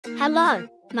Hello,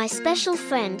 my special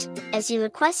friend. As you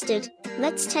requested,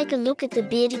 let's take a look at the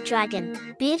bearded dragon.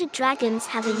 Bearded dragons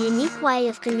have a unique way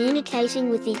of communicating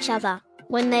with each other.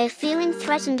 When they are feeling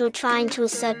threatened or trying to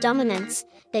assert dominance,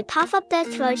 they puff up their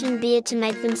throat and beard to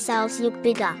make themselves look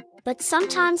bigger. But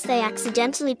sometimes they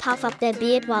accidentally puff up their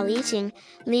beard while eating,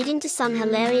 leading to some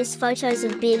hilarious photos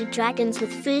of bearded dragons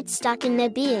with food stuck in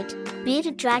their beard.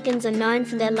 Bearded dragons are known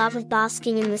for their love of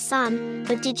basking in the sun,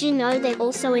 but did you know they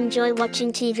also enjoy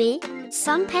watching TV?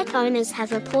 Some pet owners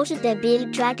have reported their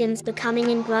bearded dragons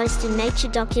becoming engrossed in nature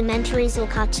documentaries or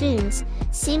cartoons,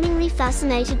 seemingly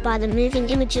fascinated by the moving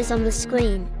images on the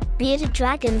screen. Bearded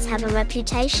dragons have a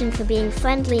reputation for being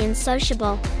friendly and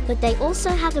sociable, but they also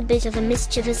have a bit of a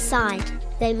mischievous side.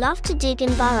 They love to dig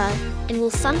and burrow, and will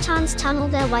sometimes tunnel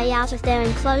their way out of their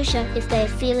enclosure if they are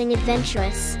feeling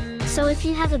adventurous. So if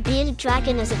you have a bearded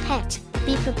dragon as a pet,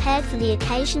 be prepared for the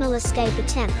occasional escape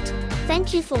attempt.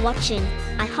 Thank you for watching.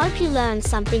 I hope you learned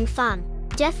something fun.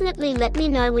 Definitely let me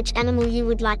know which animal you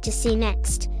would like to see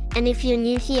next, and if you're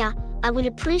new here, I would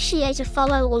appreciate a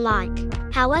follow or like.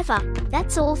 However,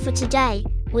 that's all for today.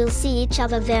 We'll see each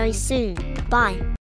other very soon. Bye.